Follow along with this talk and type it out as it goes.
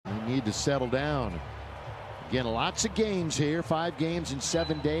need to settle down. Again, lots of games here. 5 games in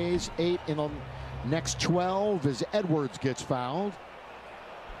 7 days. 8 in the next 12 as Edwards gets fouled.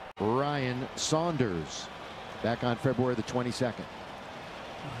 Ryan Saunders back on February the 22nd.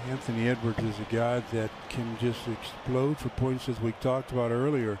 Anthony Edwards is a guy that can just explode for points, as we talked about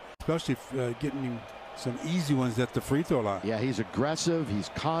earlier, especially getting him some easy ones at the free throw line. Yeah, he's aggressive, he's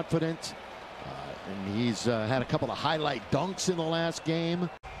confident, and he's had a couple of highlight dunks in the last game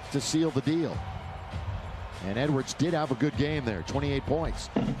to seal the deal. And Edwards did have a good game there, 28 points.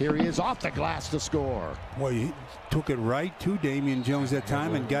 Here he is off the glass to score. Well, he took it right to Damian Jones that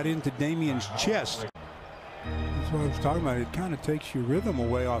time and got into Damian's chest. That's what I was talking about. It kind of takes your rhythm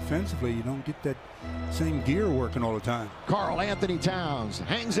away offensively. You don't get that same gear working all the time. Karl Anthony Towns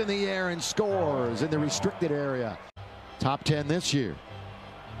hangs in the air and scores in the restricted area. Top 10 this year.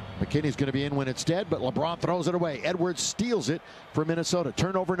 McKinney's going to be in when it's dead, but LeBron throws it away. Edwards steals it for Minnesota.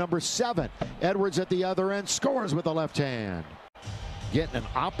 Turnover number 7. Edwards at the other end scores with the left hand. Getting an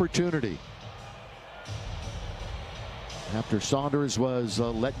opportunity after Saunders was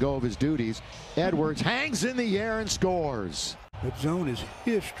let go of his duties. Edwards hangs in the air and scores. That zone is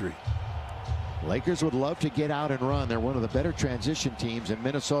history. Lakers would love to get out and run. They're one of the better transition teams, and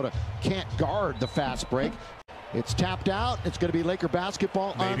Minnesota can't guard the fast break. It's tapped out. It's going to be Laker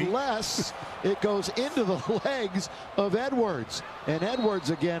basketball. Maybe. Unless it goes into the legs of Edwards. And Edwards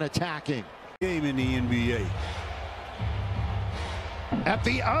again attacking. Game in the NBA. At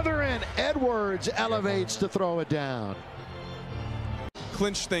the other end, Edwards elevates to throw it down.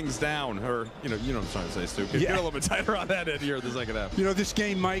 Clinch things down, or you know what I'm trying to say, Stu. Get a little bit tighter on that end here in the second half. You know, this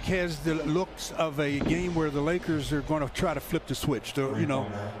game, Mike, has the looks of a game where the Lakers are going to try to flip the switch. So, you know,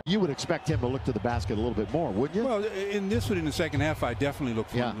 you would expect him to look to the basket a little bit more, wouldn't you? Well, in this one, in the second half, I definitely look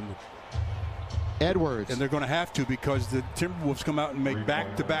for him. Edwards. And they're going to have to, because the Timberwolves come out and make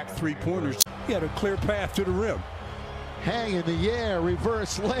back-to-back three-pointers. He had a clear path to the rim. Hang in the air,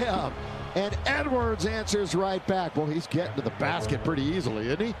 reverse layup. And Edwards answers right back. Well, he's getting to the basket pretty easily,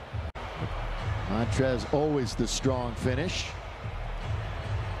 isn't he? Montrez always the strong finish.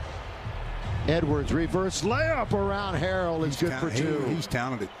 Edwards reverse layup around Harrell is good for 2. He's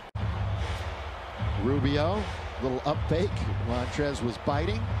talented. Rubio, little up fake. Montrez was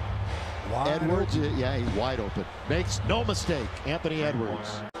biting. Edwards, yeah, he's wide open. Makes no mistake, Anthony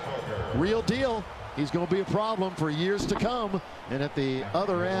Edwards. Real deal. He's going to be a problem for years to come. And at the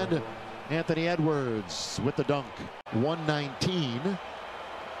other end, Anthony Edwards with the dunk. 119.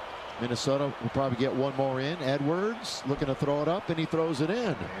 Minnesota will probably get one more in. Edwards looking to throw it up, and he throws it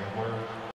in.